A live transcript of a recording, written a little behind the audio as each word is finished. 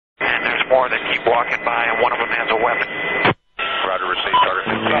more that keep walking by, and one of them has a weapon. Roger, received.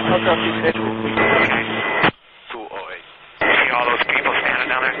 Target 15. Okay. 208. See all those people standing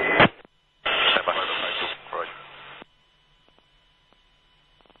down there? Stand by. Roger.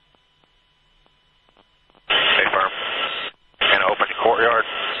 Stay firm. And open the courtyard.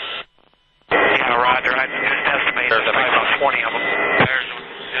 Yeah, Roger. I just estimated there's about 20 of them. There's one,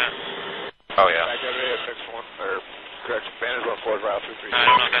 yeah. Oh, yeah. Correction, Bandit 14, route 23. I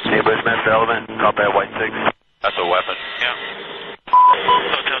don't know if that's... Hey, Bushmaster Element, copy at White 6. That's a weapon. Yeah.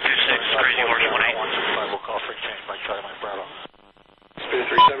 Hotel 26, Crazy Horse 18. We'll call for exchange by Charlie Mike Bravo. Spirit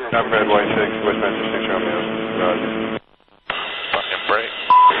 37. Number at White 6, Bushmaster 6, Romeo. Roger. Fucking break.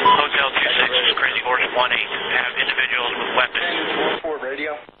 Hotel 26, Crazy Horse 18. Have individuals with weapons. Bandit 14,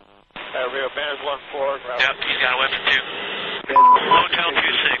 radio. Rio, Bandit 14, route. Yep, he's got a weapon too. Hotel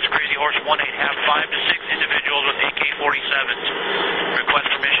 26, Crazy Horse 18. Have 5 to 6 individuals with AK-47s. Request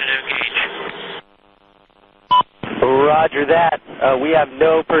permission to engage. Roger that. We have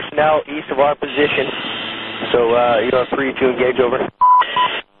no personnel east of our position, so you are free to engage over. All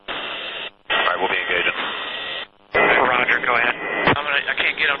right, we'll be engaging. Roger, go ahead. I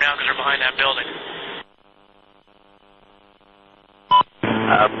can't get them now because they're behind that building.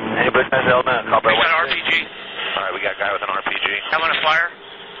 Any Bushmaster Element, copy at We got White an 6. RPG. All right, we got a guy with an RPG. I'm going to fire.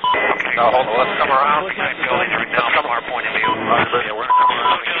 Okay. No, hold on, let's come around. Behind buildings right now from our point of view. Yeah, we're going to come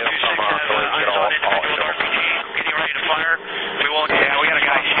around and Hotel get 26 some, has so we can eyes get on all individual with RPG. Getting ready to fire. We won't get... Yeah, we got a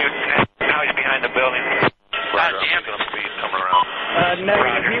guy shooting. Now he's behind the building. God damn it. Going to speed coming around.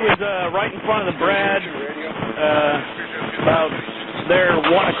 Negative. He was right in front of the Brad, about there 1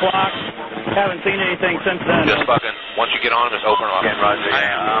 o'clock. Haven't seen anything since then. Just fucking, once you get on, just open them up. Okay, Roger.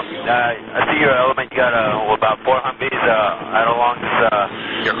 I see your element. You got about 4 Humvees out along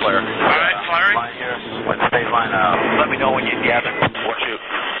this. You're clear. All right, firing. Line here. When the state line, let me know when you gather. We'll shoot.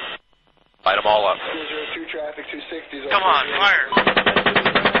 Light them all up. 202 traffic, 260s. Come on, fire.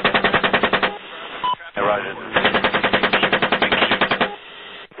 Hey, Roger.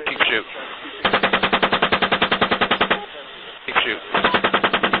 Keep shoot. Keep shoot.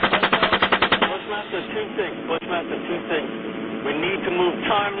 Bushmaster 2-6. We need to move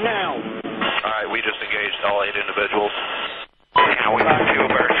time now. All right, we just engaged all 8 individuals. Yeah, we got 2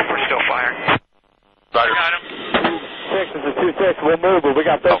 birds. We're still firing. Roger. Got him. 6 is a 2-6. We'll move, but we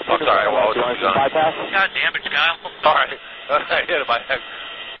got 13. Oh, fuck, sorry. Well, bypass. God damn it, Kyle. all right. I hit him by heck.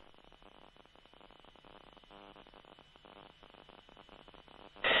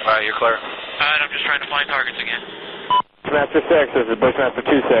 All right, you're clear. All right, I'm just trying to find targets again. Bushmaster 6. This is Bushmaster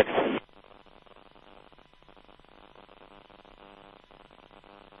 2-6.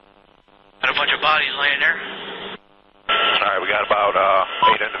 Got a bunch of bodies laying there. All right, we got about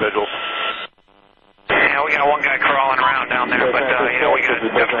 8 individuals. Yeah, we got one guy crawling around down there, but yeah, we got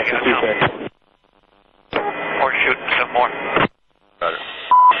definitely got some. We're shooting some more. Roger.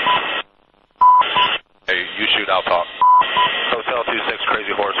 Hey, you shoot, I'll talk. Hotel 26,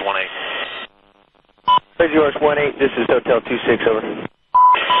 Crazy Horse 18. Crazy Horse 18. This is Hotel 26. Over.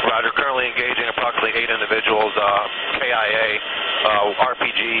 Roger, currently engaging approximately 8 individuals, KIA,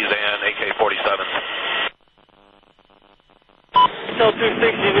 RPGs, and AK-47s. Hotel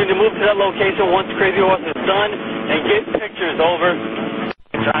 26, you need to move to that location once Crazy Horse is done and get pictures over.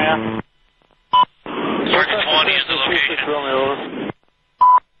 China. Target 20 is the location.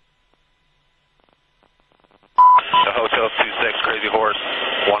 The Hotel 26, Crazy Horse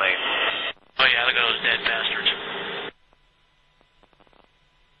 18. Oh yeah, look at those dead bastards.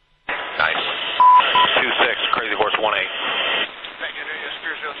 Nice. 26, Crazy Horse 18. Thank you,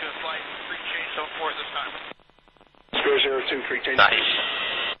 Spirit 02 flight. Free change, 74 this time. Spirit 02, free change. Nice.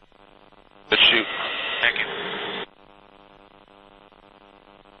 Let's shoot. Thank you.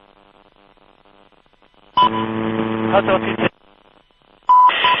 Hotel 26.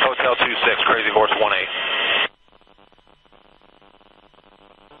 Hotel 26, Crazy Horse 18.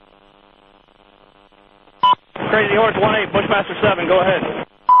 Crazy Horse 18, Bushmaster 7, go ahead.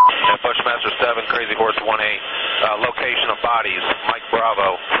 And Bushmaster 7, Crazy Horse 18. Location of bodies, Mike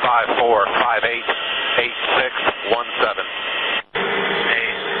Bravo, 54588617. Hey,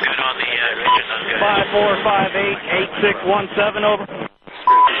 good on the pictures, that's good. 54588617, over.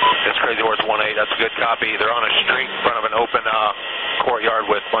 It's Crazy Horse 18, that's a good copy. They're on a street in front of an open courtyard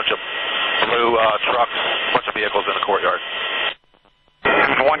with a bunch of blue trucks, a bunch of vehicles in the courtyard.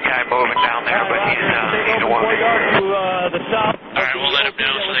 There's one guy moving down there, but he's wounded. To the south. All right, we'll let them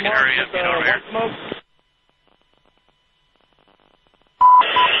know so they can hurry up, get over here.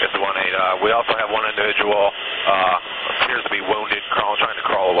 It's 18. We also have one individual appears to be wounded, trying to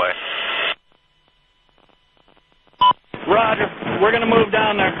crawl away. Roger, we're going to move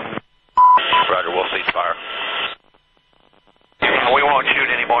down there. Roger, we'll cease fire. We won't shoot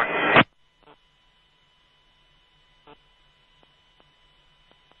anymore.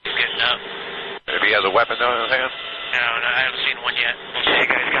 He's getting up. If he has a weapon in his hand? No, I haven't seen one yet. You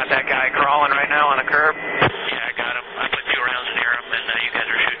guys got that guy crawling right now on the curb? Yeah, I got him. I put 2 rounds near him, and you guys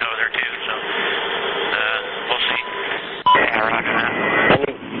are shooting over there too, so we'll see. Yeah, roger that. I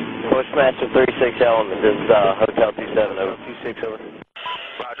need Postmaster 36 Element. This is Hotel 27 over. 26 over.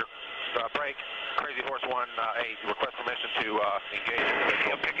 Roger. Break. Crazy Horse 1-8. Request permission to engage.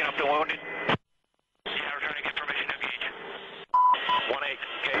 Picking up the wounded.